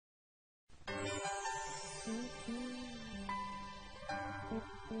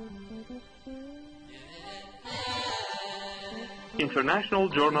International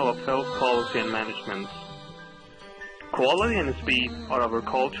Journal of Health Policy and Management. Quality and speed are our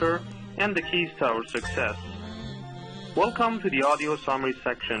culture and the keys to our success. Welcome to the audio summary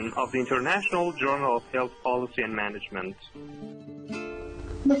section of the International Journal of Health Policy and Management.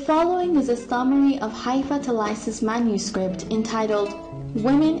 The following is a summary of Hayfaa Tlaiss' manuscript entitled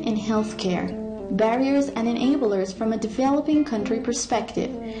Women in Healthcare, Barriers and Enablers from a Developing Country Perspective,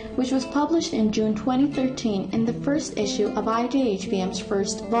 which was published in June 2013 in the first issue of IJHPM's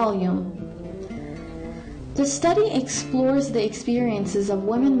first volume. The study explores the experiences of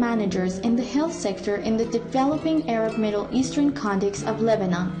women managers in the health sector in the developing Arab Middle Eastern context of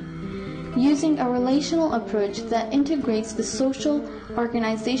Lebanon. Using a relational approach that integrates the social,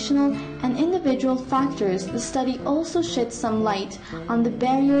 organizational, and individual factors, the study also sheds some light on the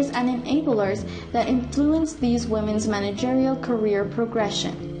barriers and enablers that influence these women's managerial career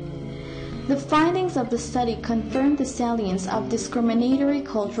progression. The findings of the study confirm the salience of discriminatory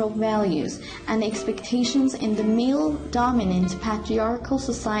cultural values and expectations in the male-dominant patriarchal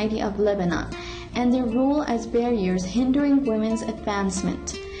society of Lebanon and their role as barriers hindering women's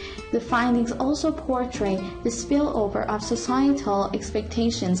advancement. The findings also portray the spillover of societal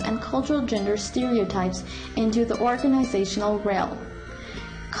expectations and cultural gender stereotypes into the organizational realm.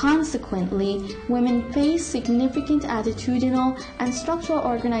 Consequently, women face significant attitudinal and structural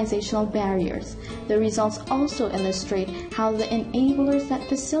organizational barriers. The results also illustrate how the enablers that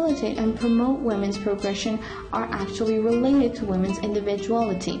facilitate and promote women's progression are actually related to women's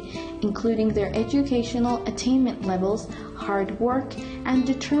individuality, including their educational attainment levels, hard work, and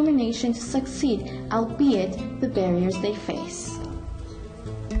determination to succeed, albeit the barriers they face.